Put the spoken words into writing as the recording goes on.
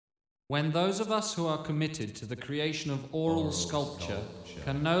When those of us who are committed to the creation of oral sculpture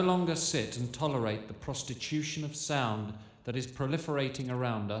can no longer sit and tolerate the prostitution of sound that is proliferating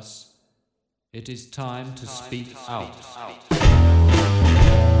around us, it is time to speak out.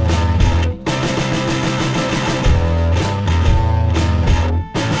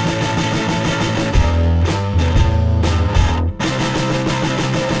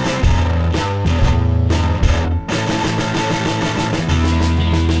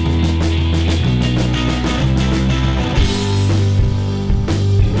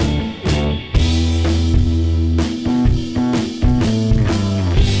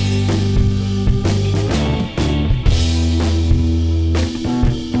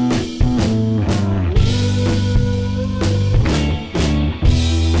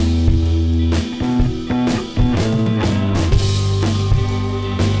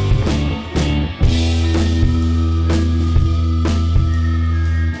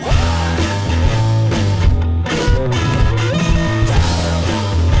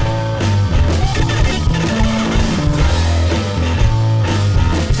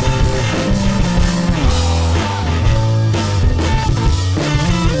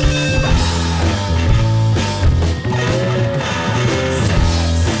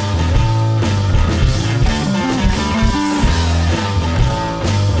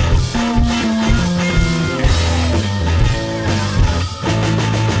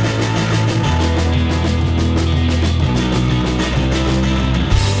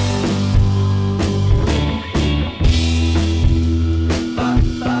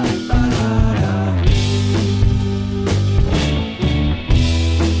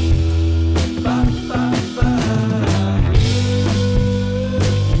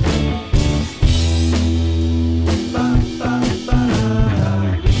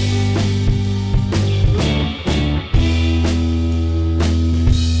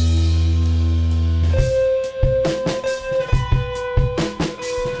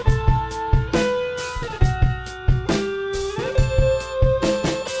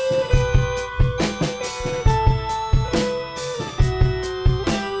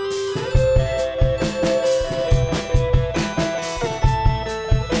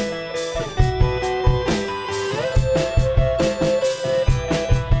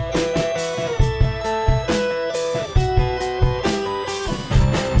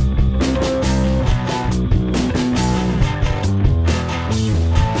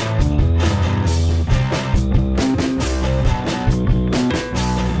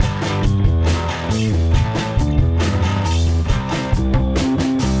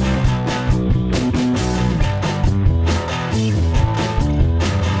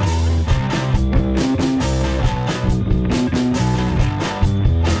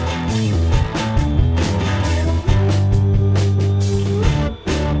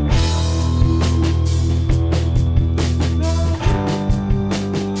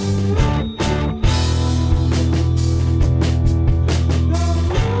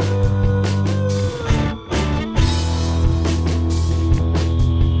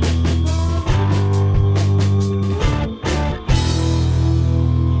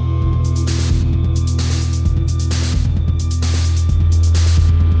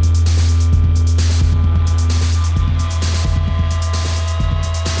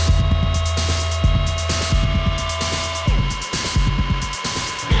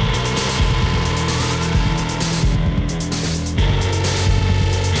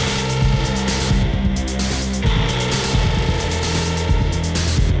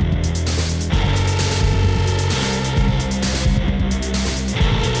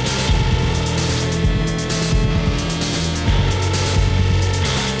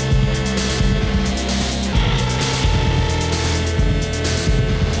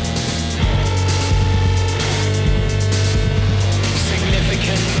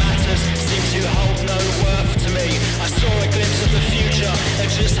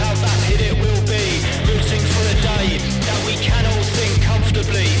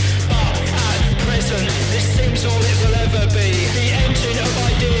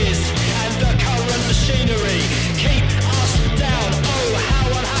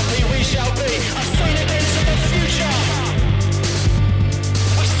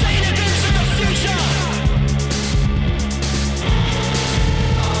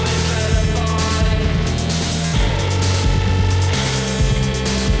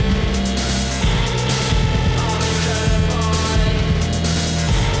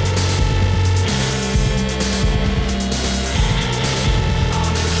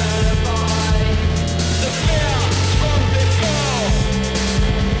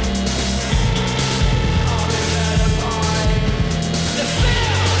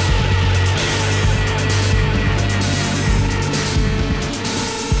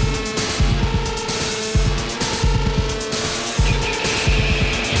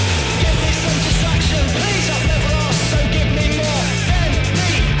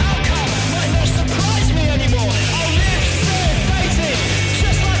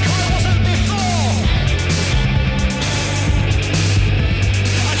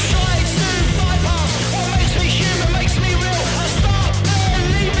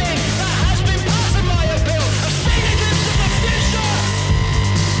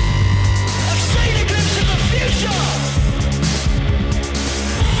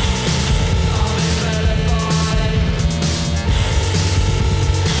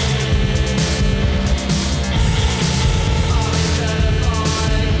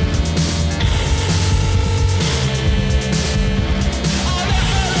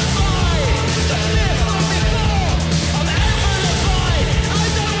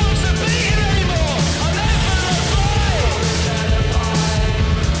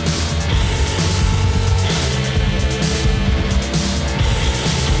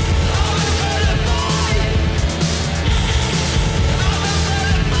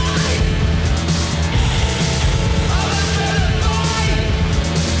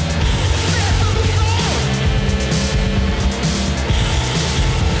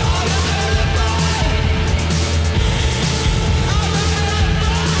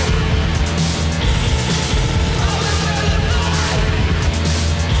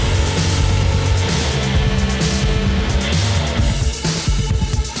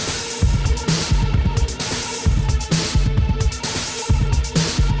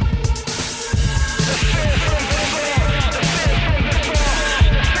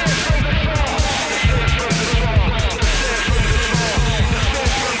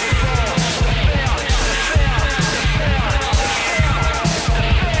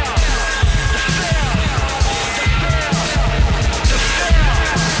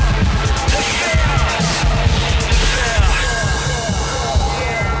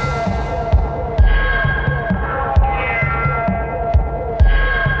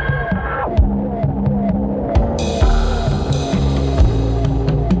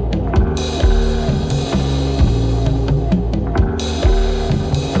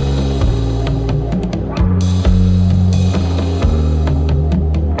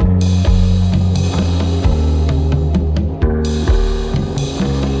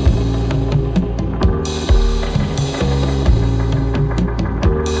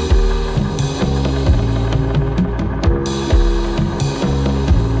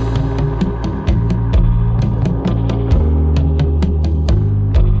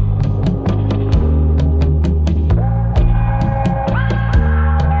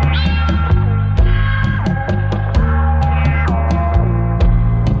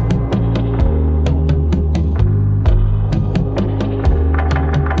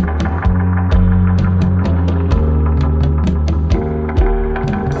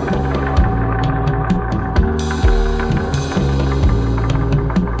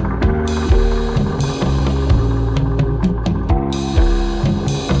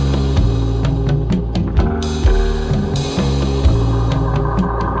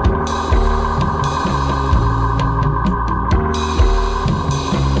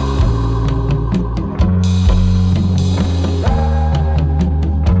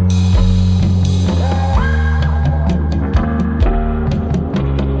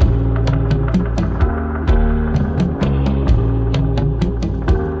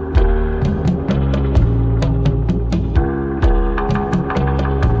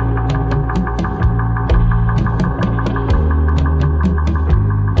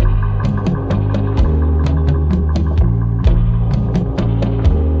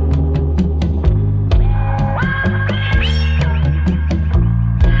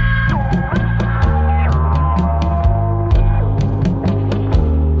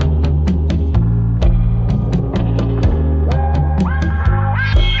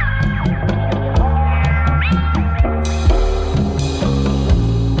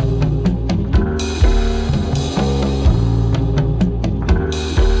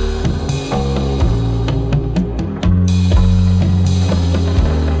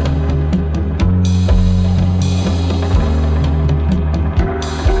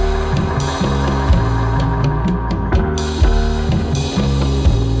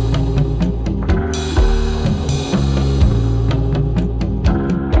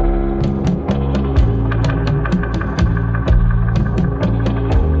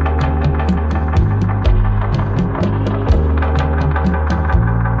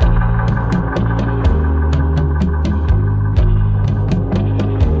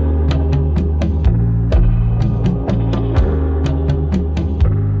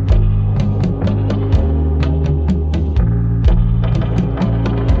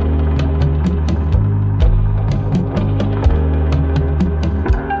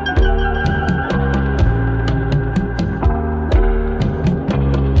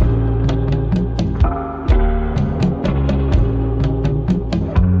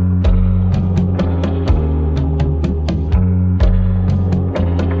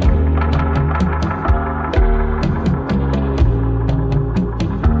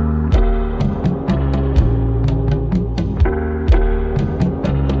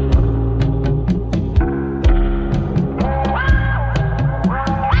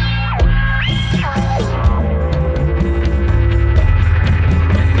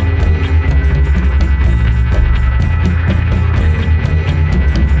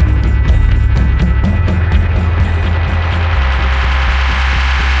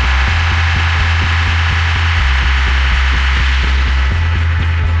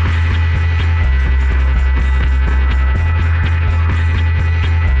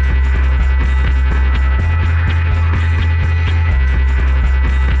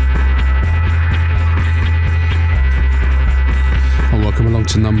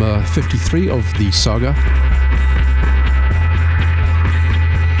 to number 53 of the saga.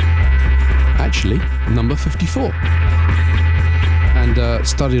 Actually, number 54. And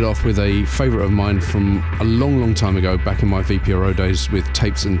started off with a favourite of mine from a long time ago, back in my VPRO days with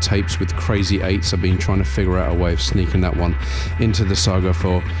Tapes and Tapes with Crazy 8s. I've been trying to figure out a way of sneaking that one into the saga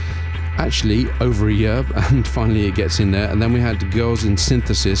for actually over a year, and finally it gets in there. And then we had Girls in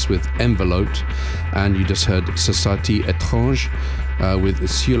Synthesis with Envelope, and you just heard Société Étrange with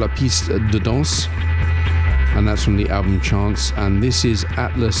Sur la piste de danse, and that's from the album Chance. And this is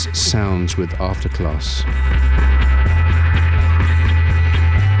Atlas Sounds with Afterclass.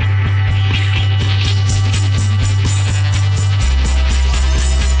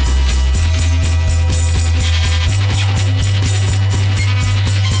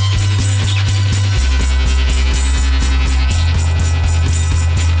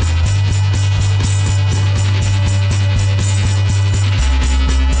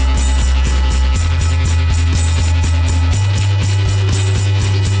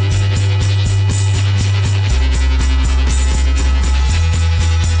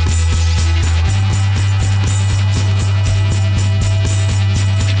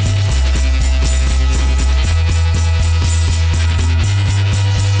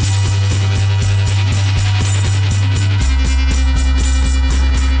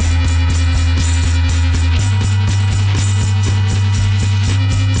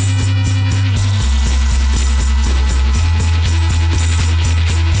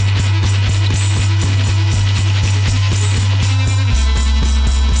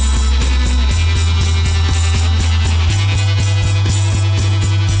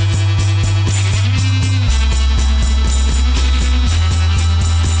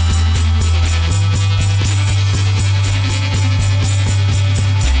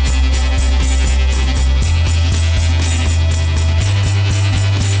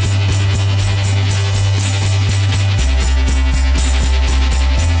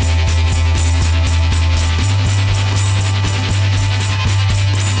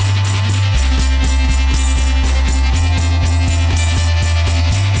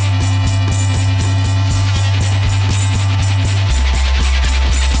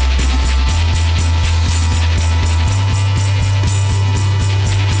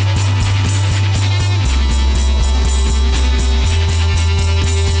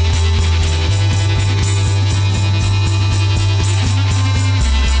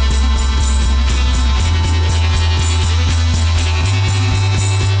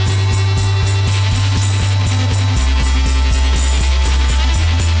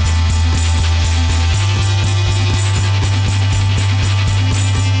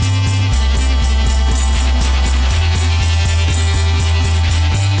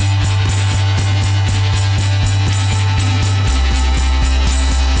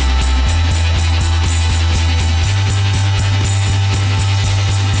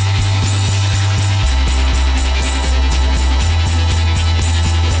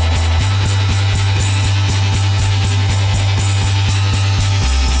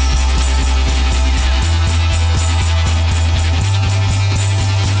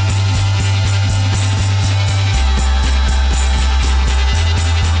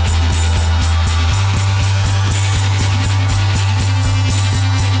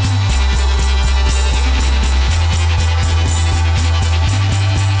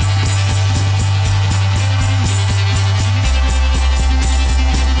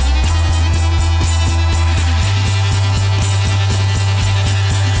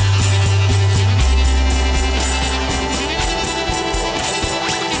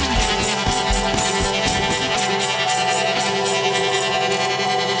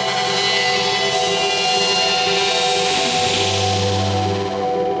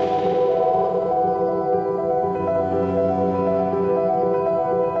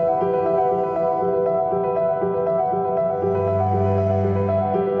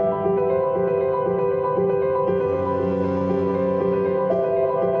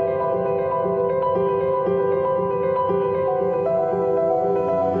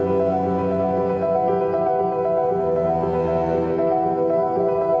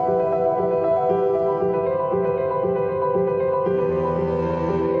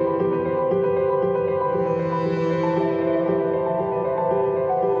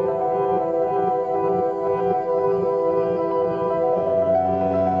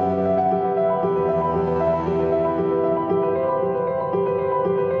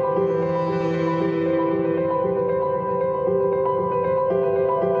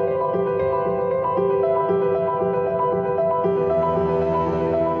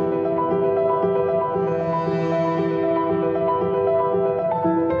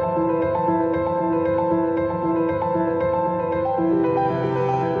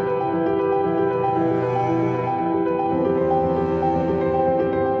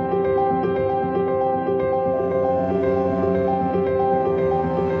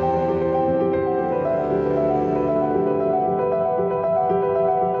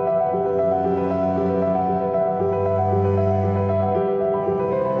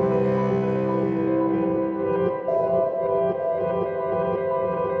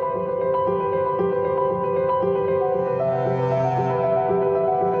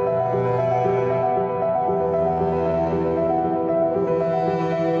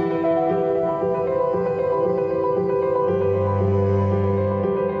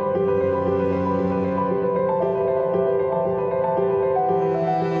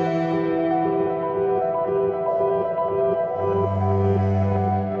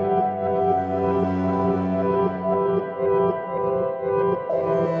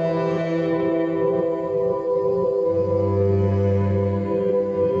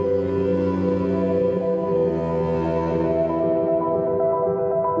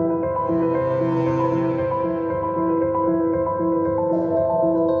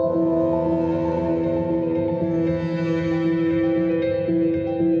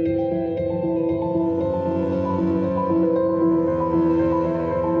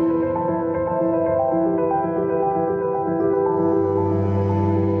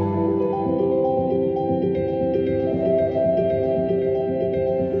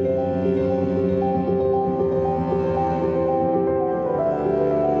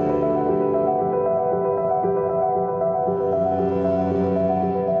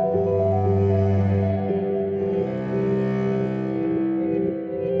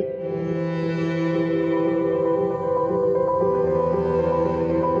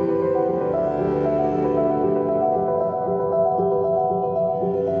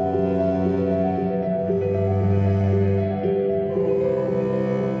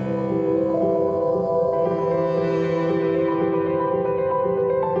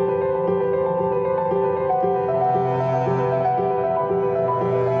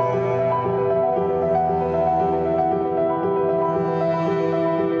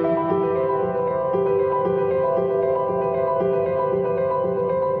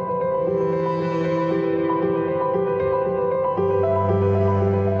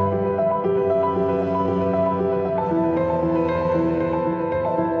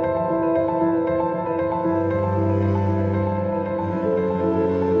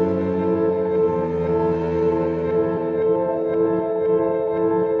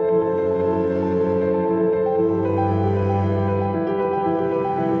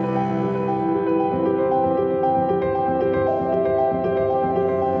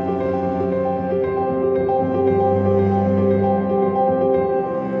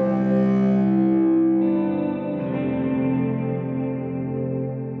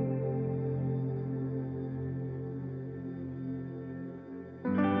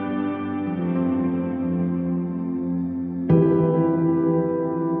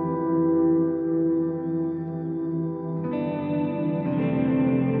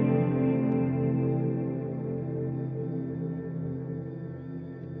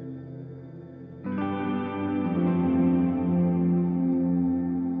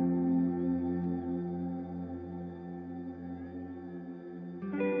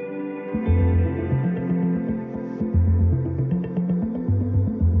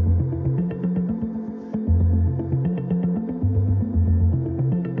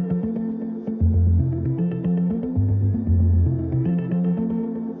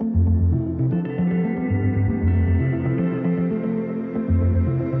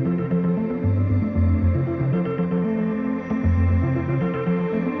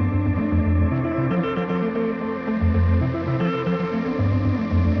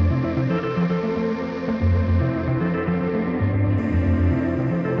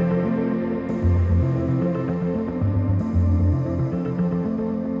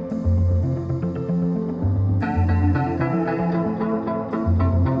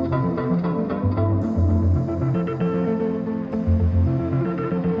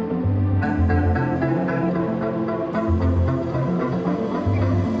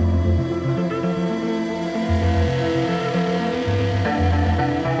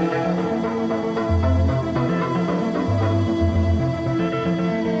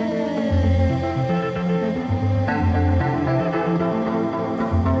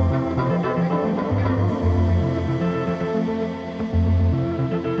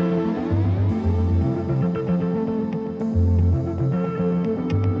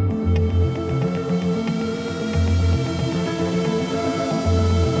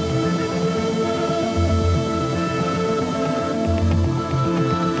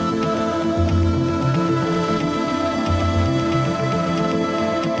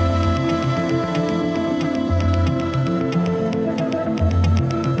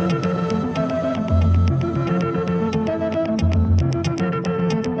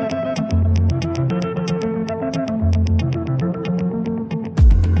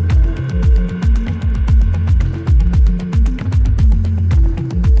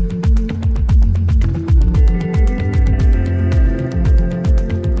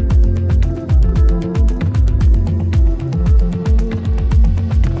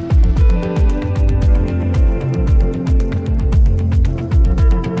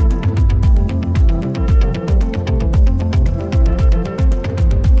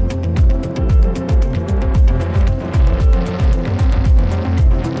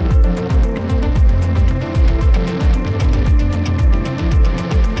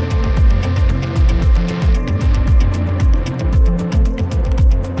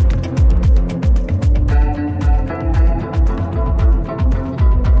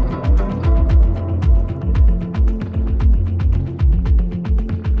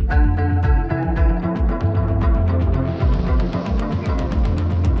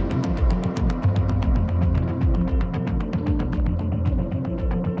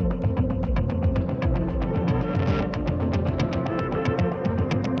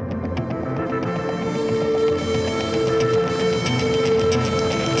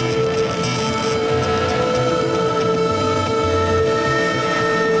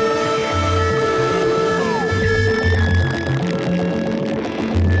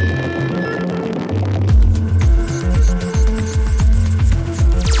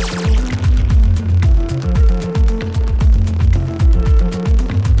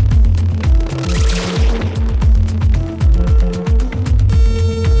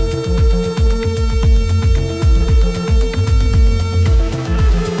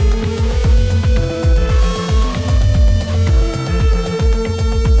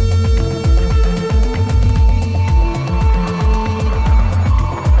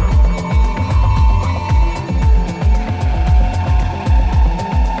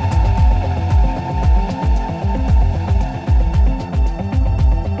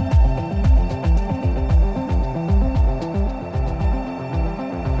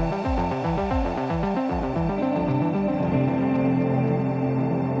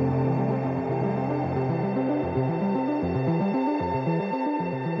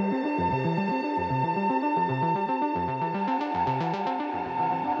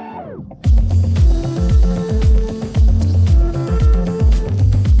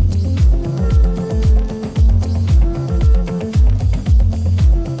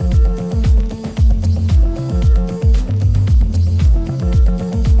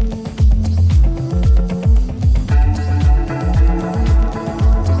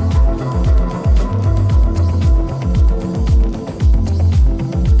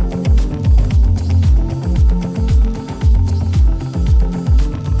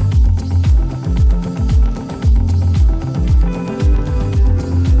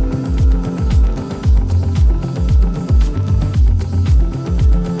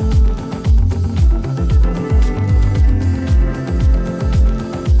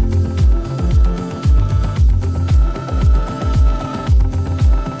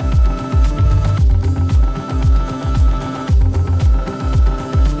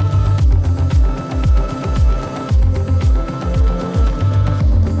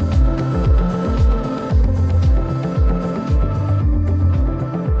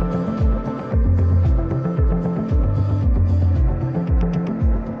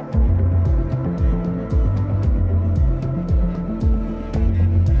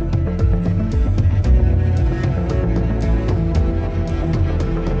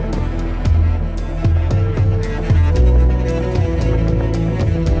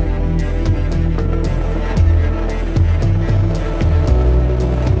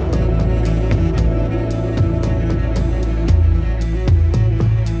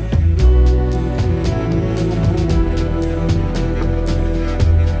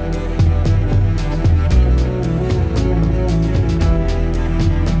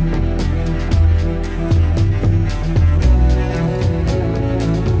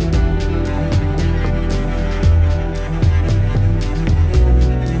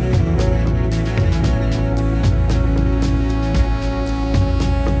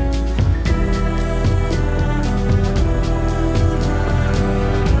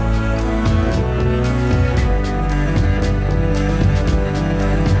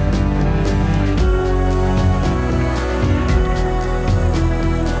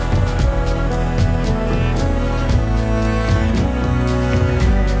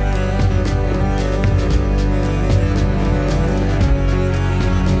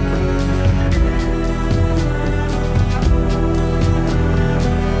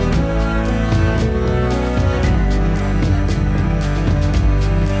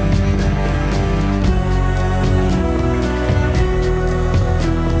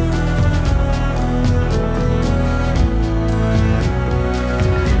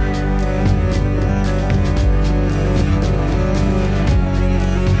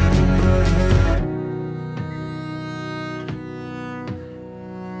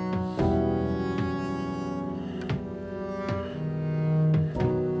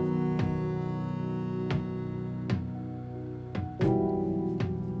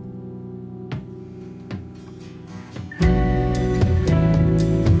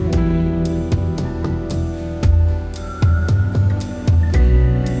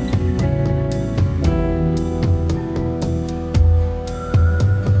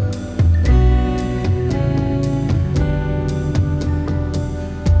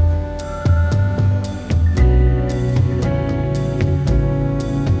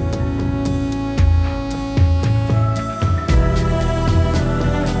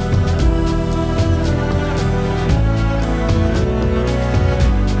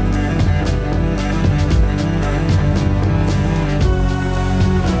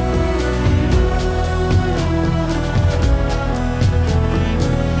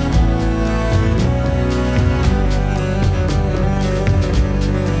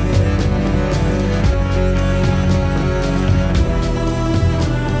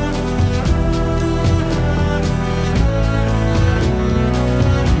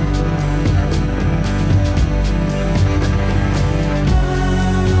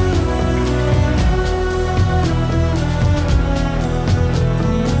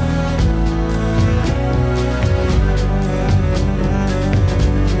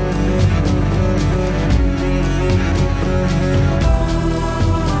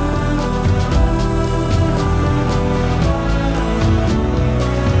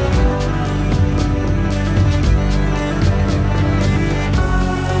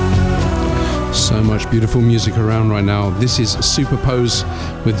 beautiful music around right now. This is Superpose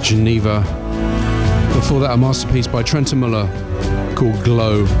with Geneva. Before that, a masterpiece by Trenton Muller called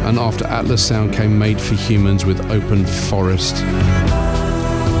Glow, and after Atlas Sound came Made for Humans with Open Forest.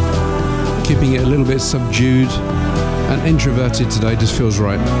 Keeping it a little bit subdued and introverted today just feels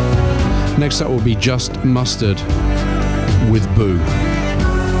right. Next up will be Just Mustard with Boo.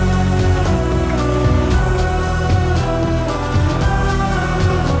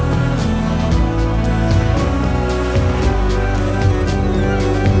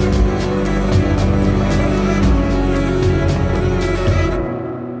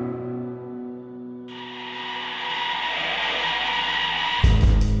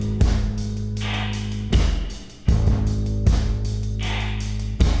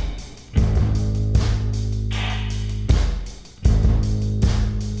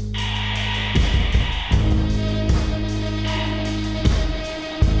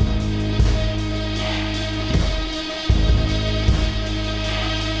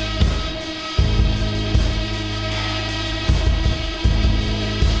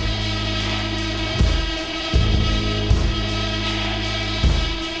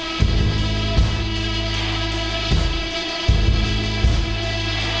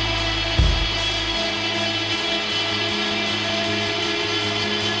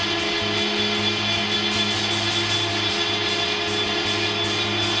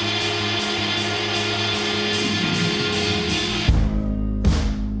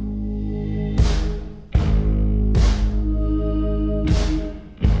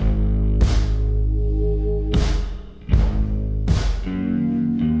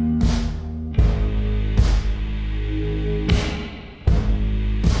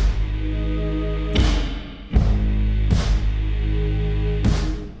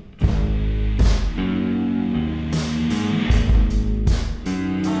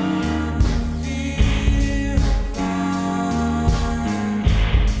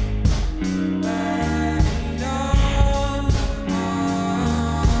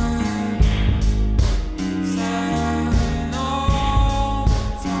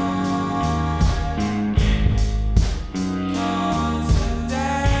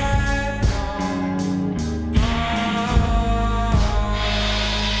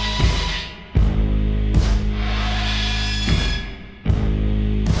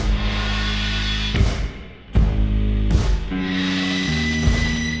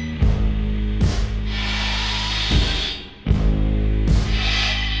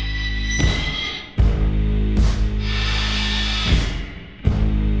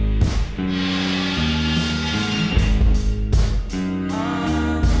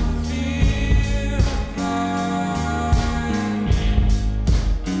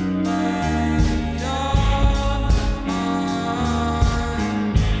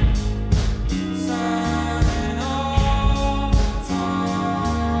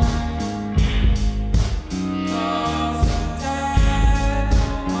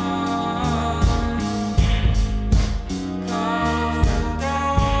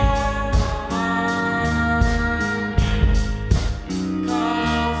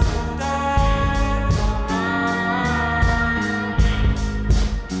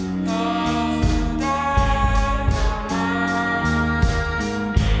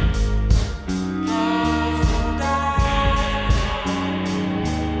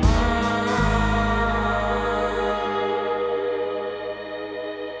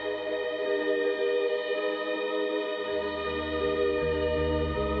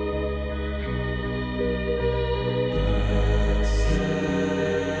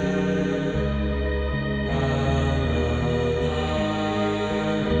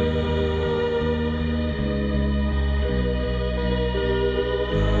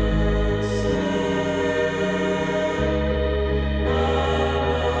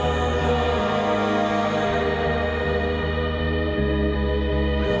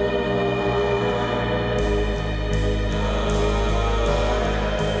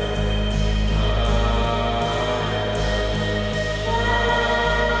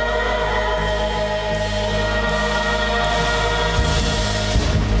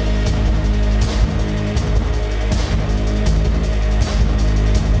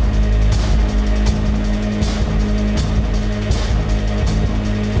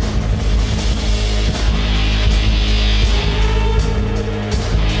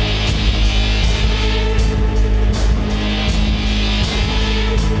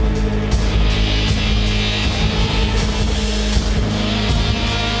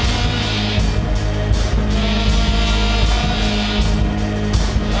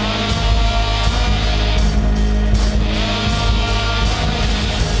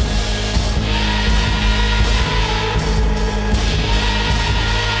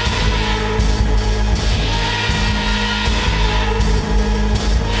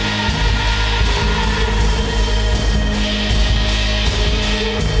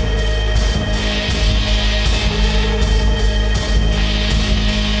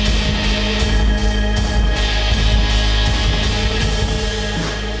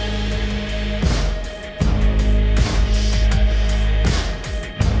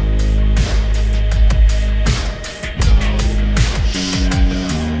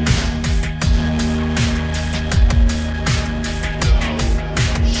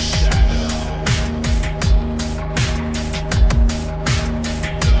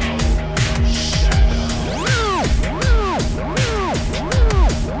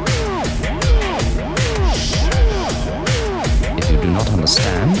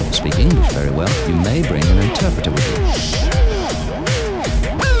 speak English very well, you may bring an interpreter with you.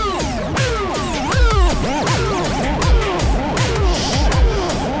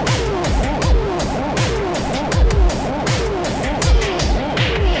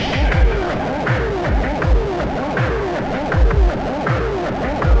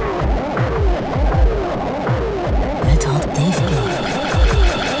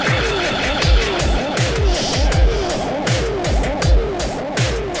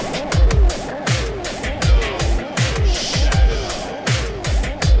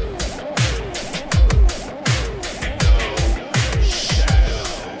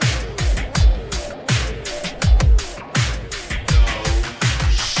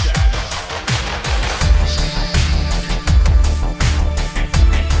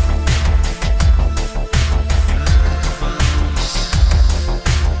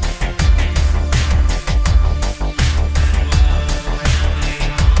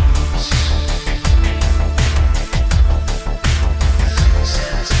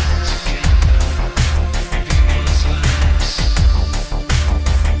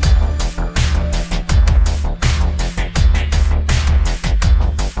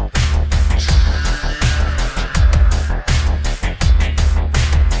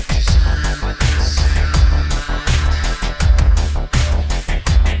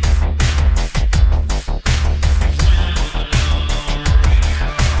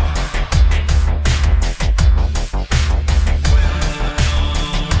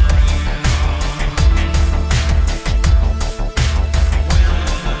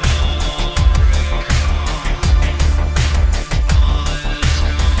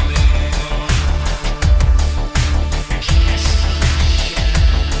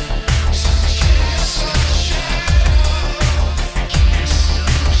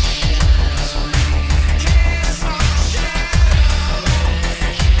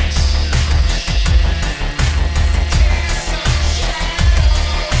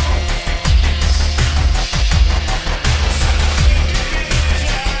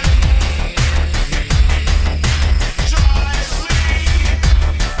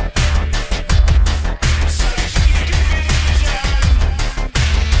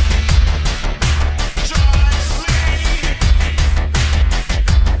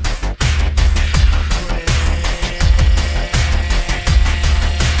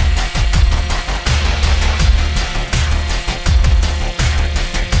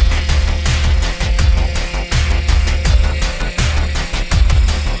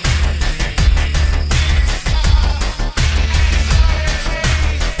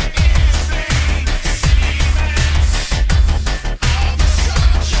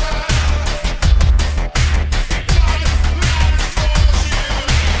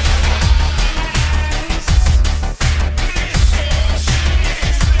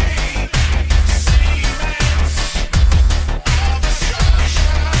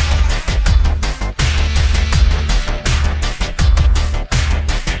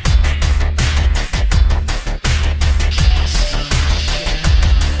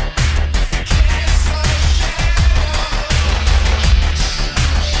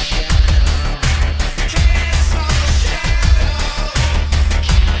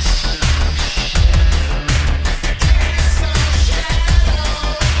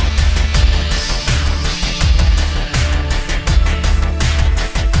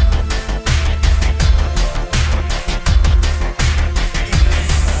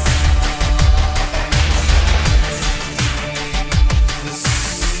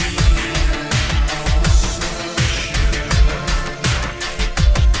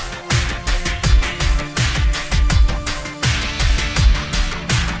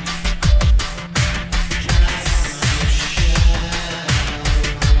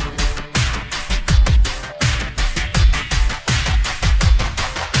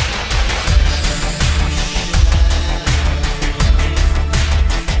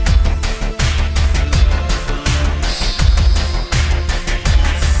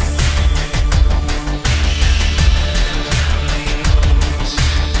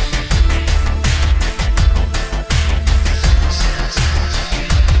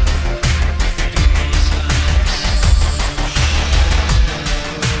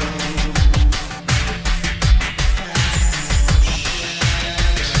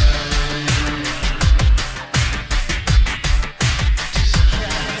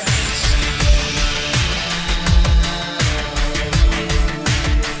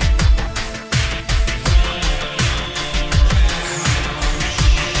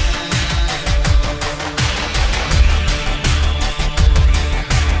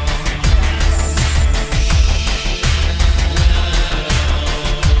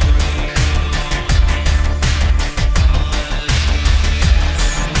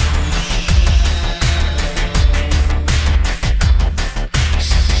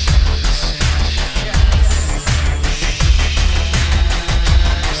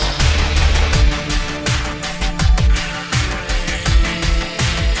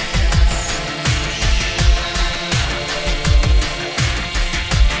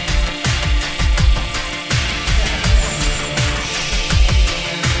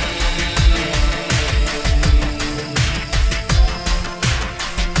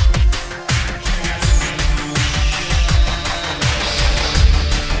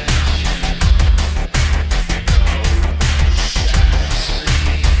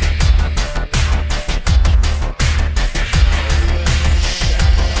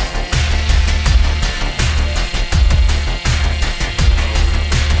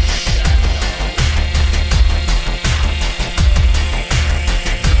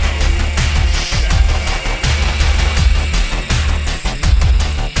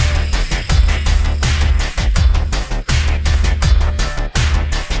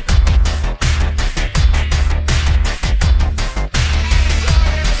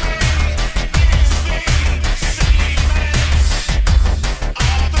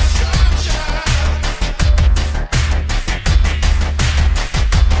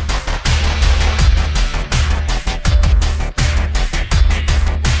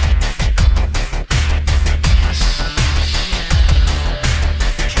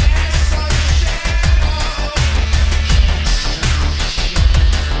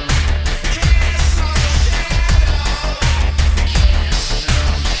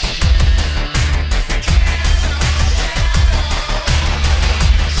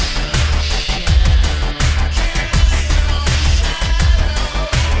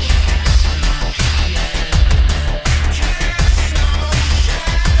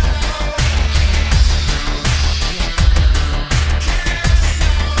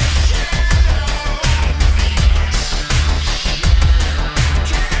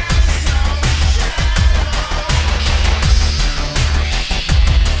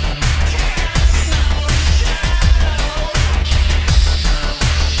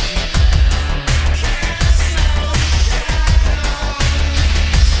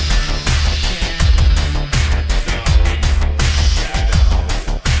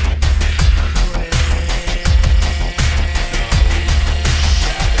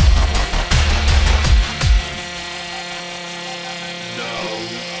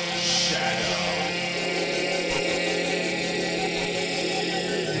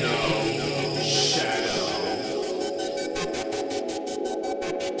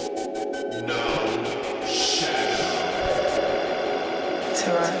 to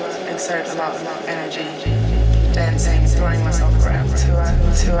exert a lot of energy, dancing, throwing myself around,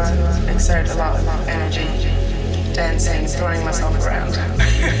 to exert a lot of energy, dancing, throwing myself around, to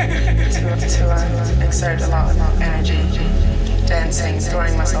exert a lot of energy, dancing,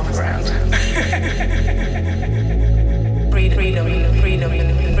 throwing myself around. Freedom, the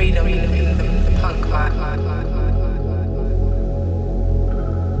punk vibe.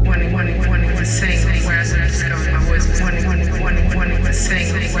 Wanting to sing, whereas I discovered my voice was wanting to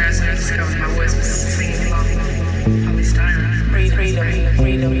sing, whereas I discovered my voice was singing along polystyrene.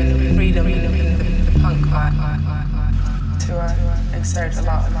 Freedom, the punk vibe. To exert a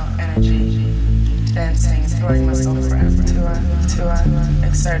lot of energy, dancing, throwing myself around. To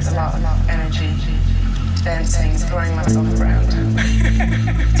exert a lot of energy, dancing, throwing myself around. To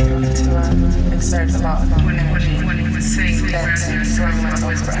exert a lot of energy, wanting to sing, dancing, throwing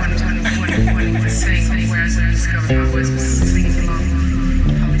myself around. Wanting to sing, whereas I discovered my voice was singing along.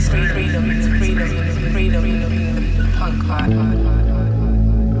 Freedom, the punk vibe.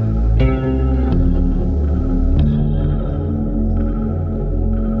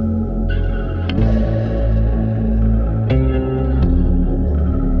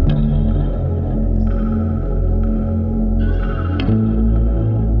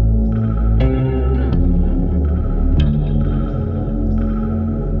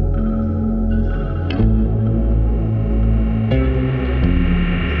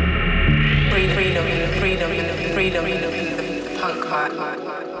 Freedom, the punk vibe.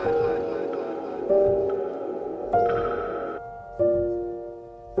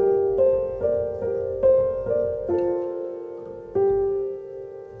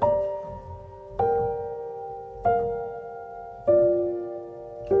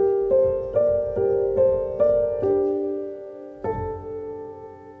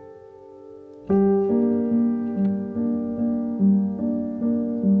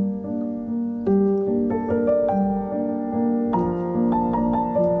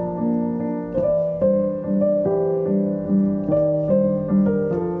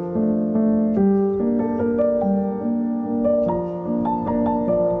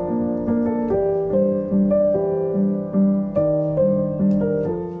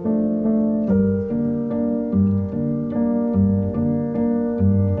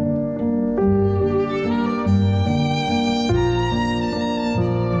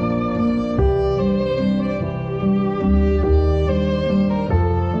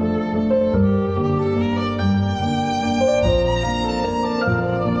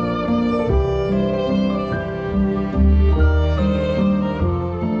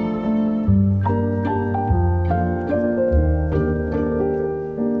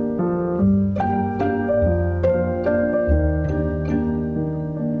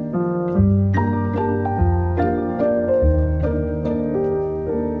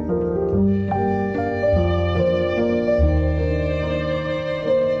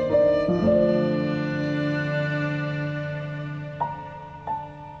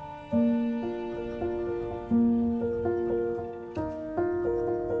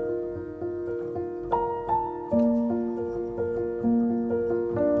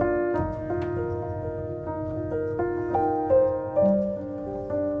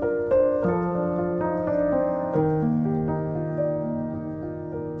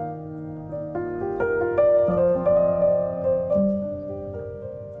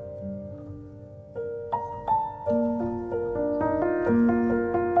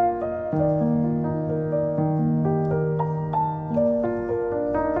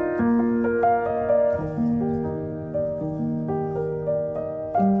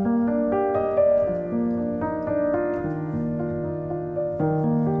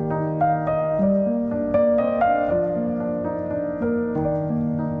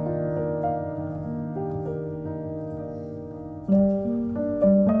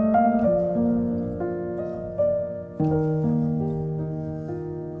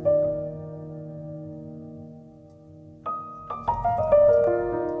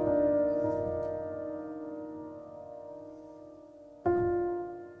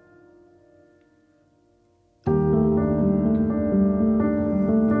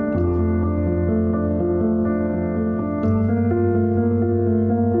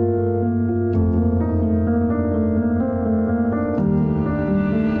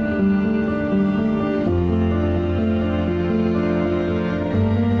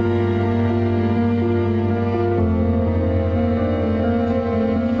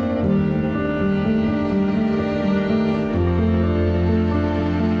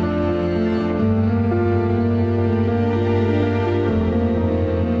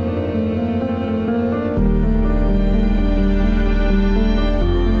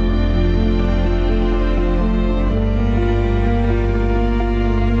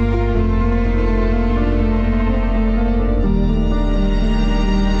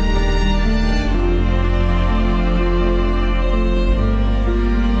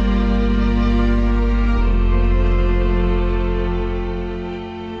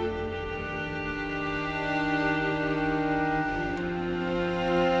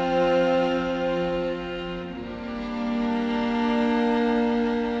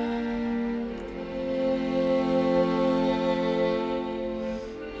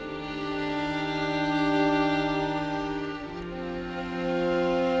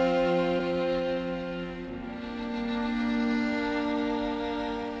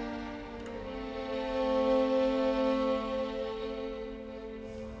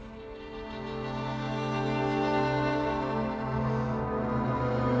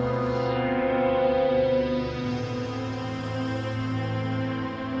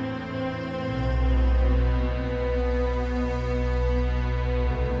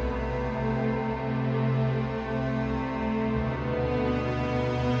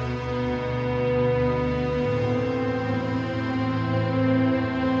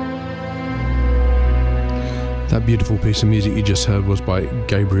 That beautiful piece of music you just heard was by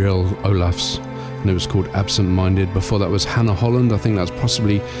Gabriel Olafs, and it was called Absent Minded. Before that was Hannah Holland. I think that's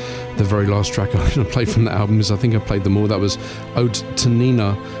possibly the very last track I'm going to play from the album, because I think I played them all. That was Ode to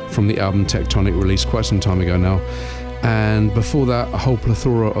Nina from the album Tectonic, released quite some time ago now. And before that, a whole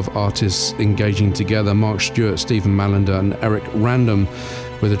plethora of artists engaging together: Mark Stewart, Stephen Malander and Eric Random,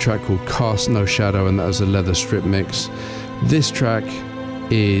 with a track called Cast No Shadow, and that was a Leather Strip mix. This track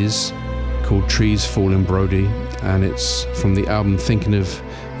is called Trees Fall in Brody, and it's from the album Thinking of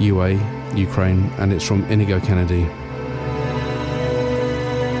UA, Ukraine, and it's from Inigo Kennedy.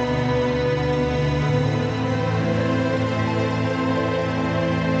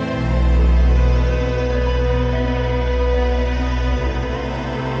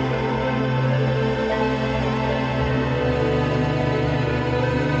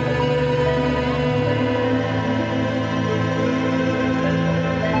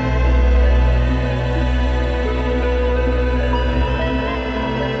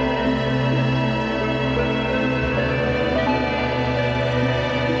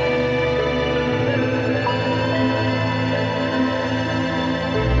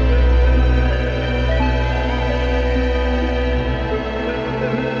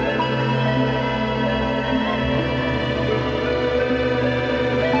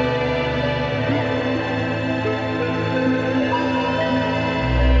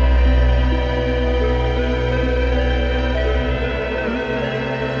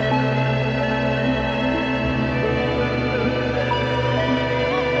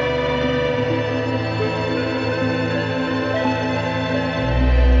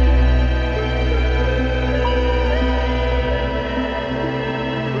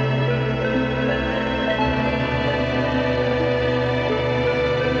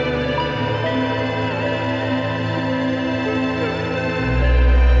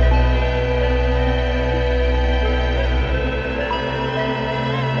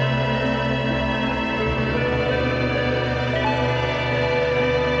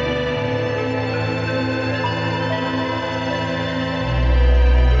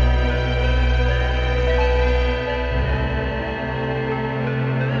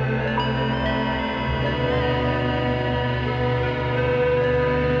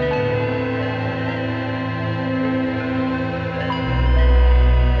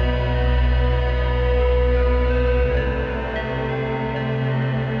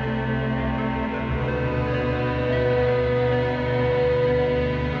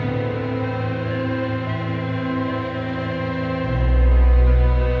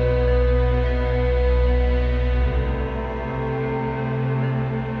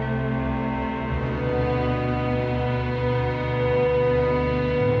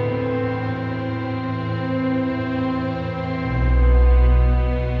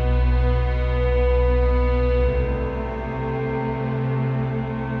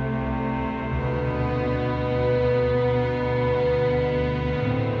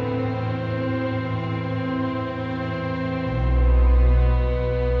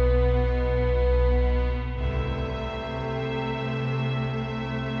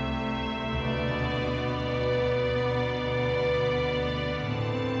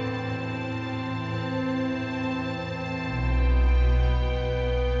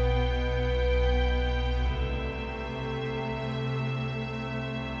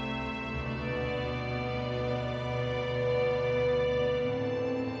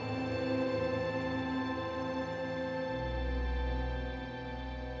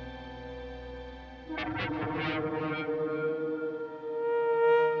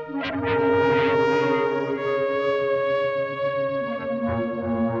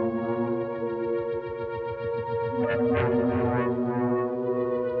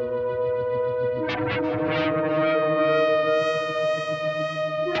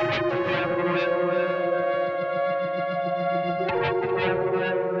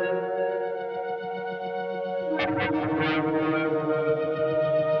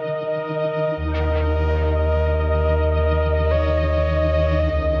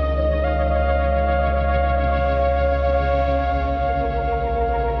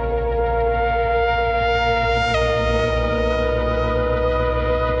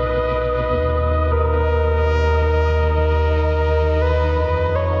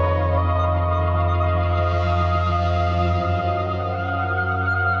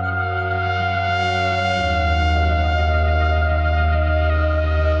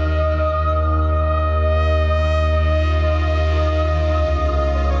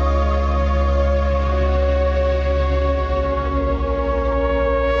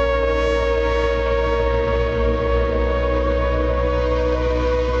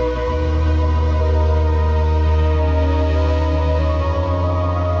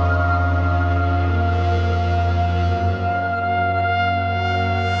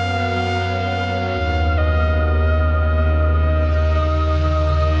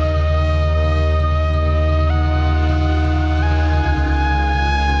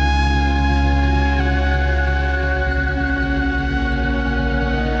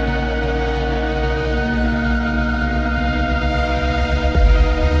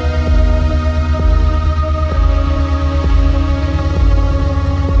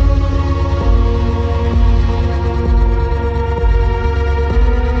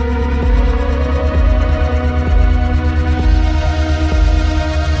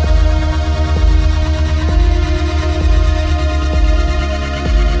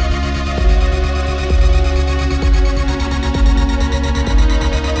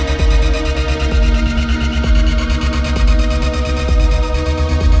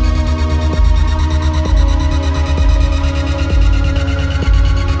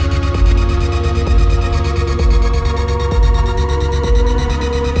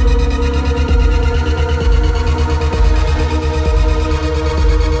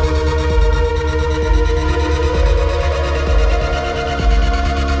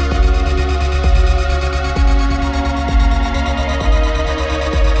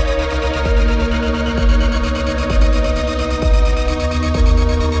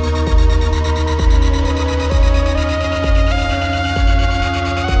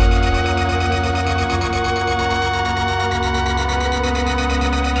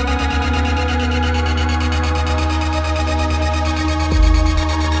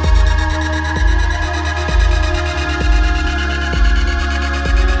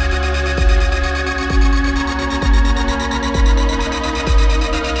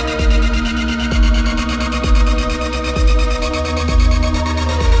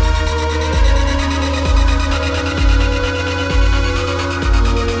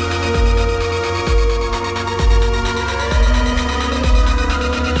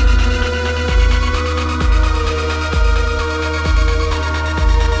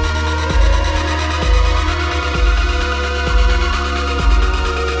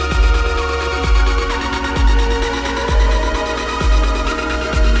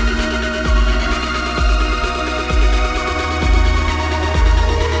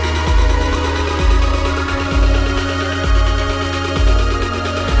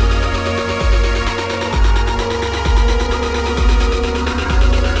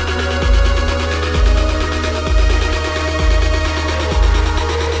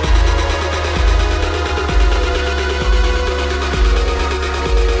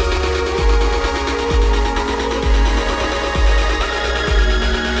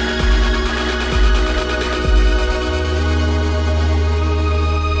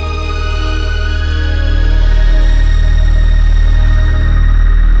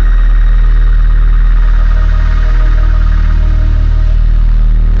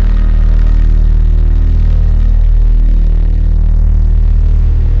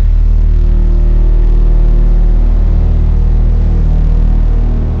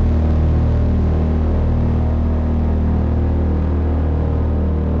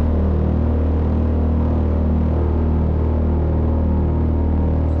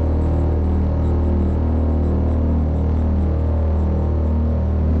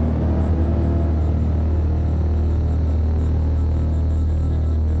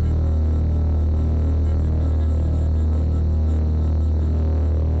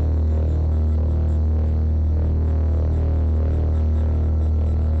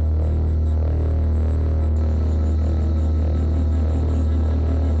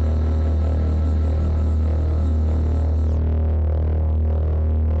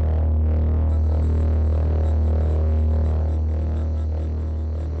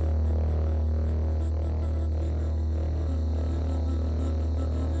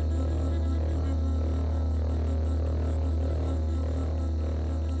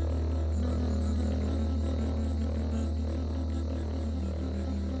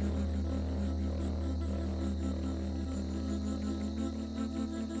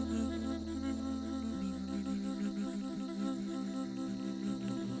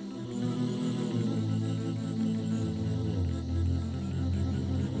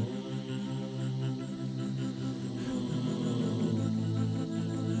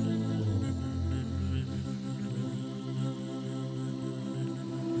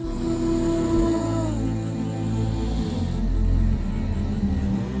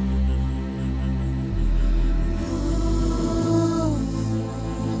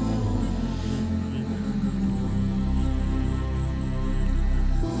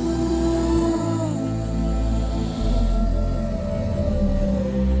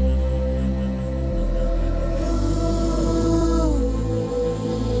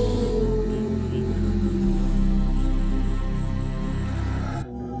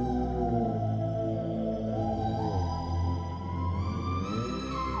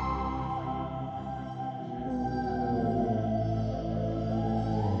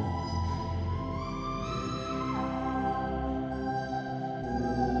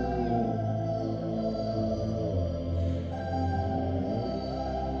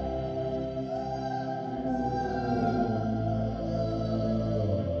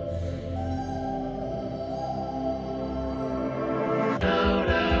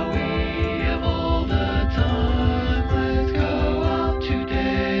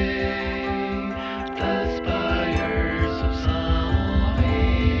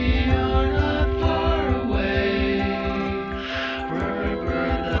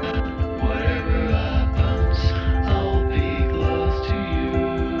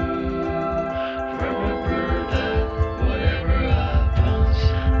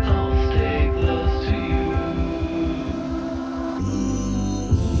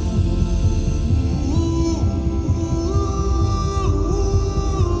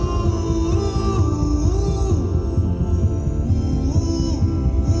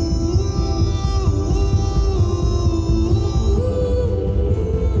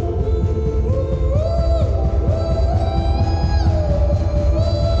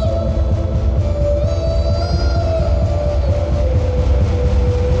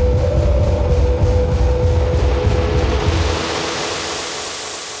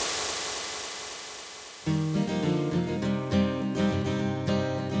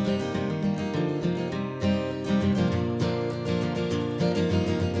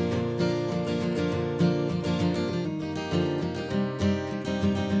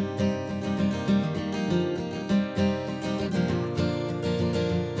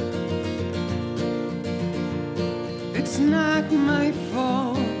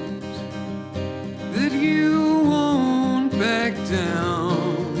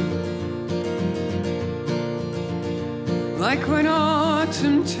 like when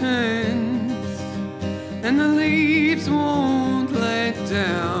autumn turns and the leaves won't let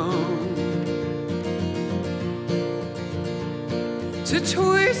down, to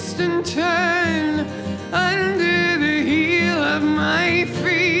twist and turn under the heel of my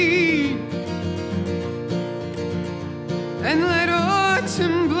feet, and let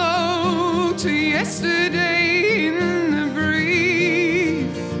autumn blow to yesterday in the breeze.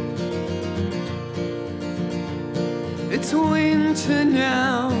 It's winter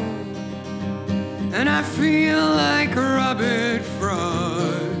now, and I feel like Robert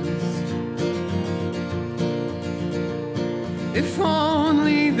Frost. If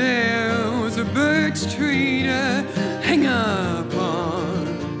only there was a birch tree to hang upon.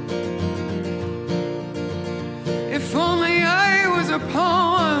 If only I was a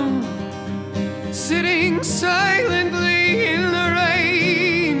poem sitting silently in the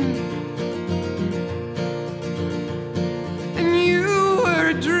rain, and you were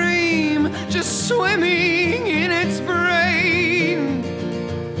a dream just swimming in its brain.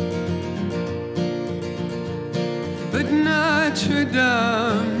 But Notre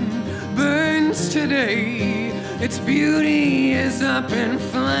Dame burns today, its beauty is up in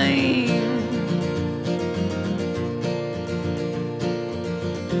flame.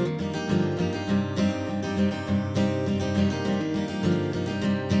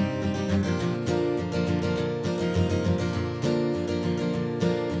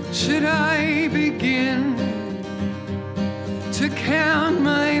 Should I begin to count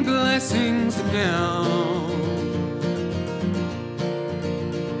my blessings now?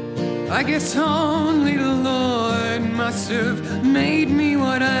 I guess only the Lord must have made me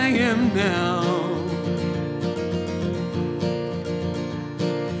what I am now.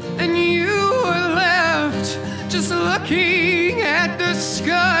 And you were left just looking at the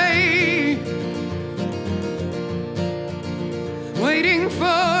sky, waiting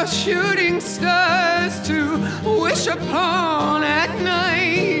for shooting stars to wish upon at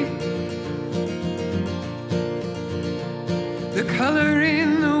night. The color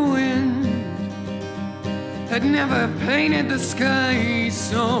in the wind had never painted the sky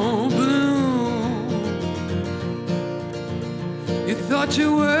so blue. You thought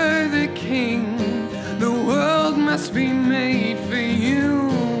you were the king, the world must be made for you.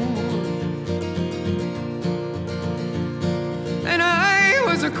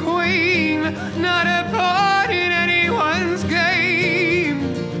 A queen, not a part in anyone's game.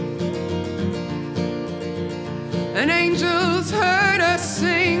 And angels heard us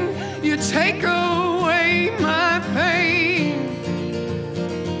sing, you take away my pain.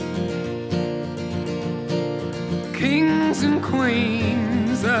 Kings and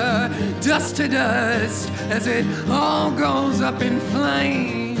queens are dust to dust as it all goes up in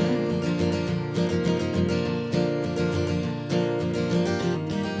flames.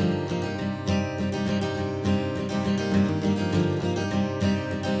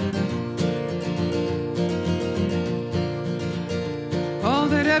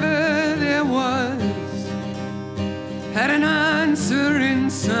 Had an answer in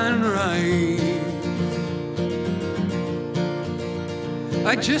sunrise.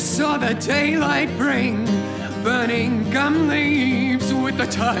 I just saw the daylight bring burning gum leaves with the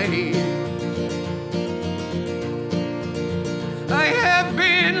tide. I have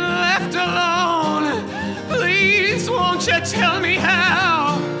been left alone. Please, won't you tell me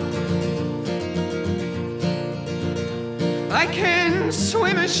how? I can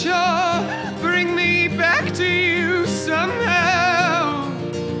swim ashore, bring me back to you somehow.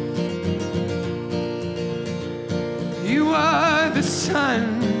 You are the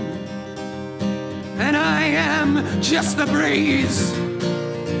sun, and I am just the breeze.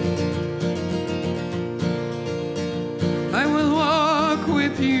 I will walk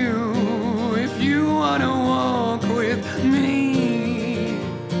with you if you want to walk with me.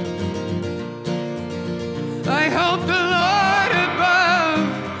 I hope the Lord above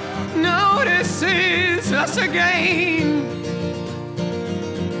notices us again.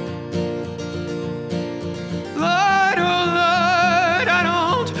 Lord, oh Lord, I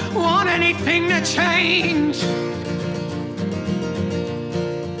don't want anything to change.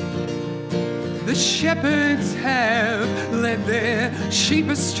 The shepherds have led their sheep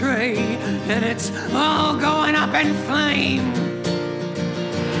astray, and it's all going up in flame.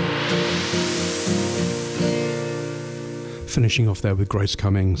 Finishing off there with Grace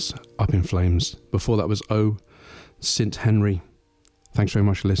Cummings, Up in Flames. Before that was O, St. Henry. Thanks very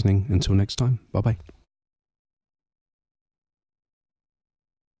much for listening. Until next time, bye-bye.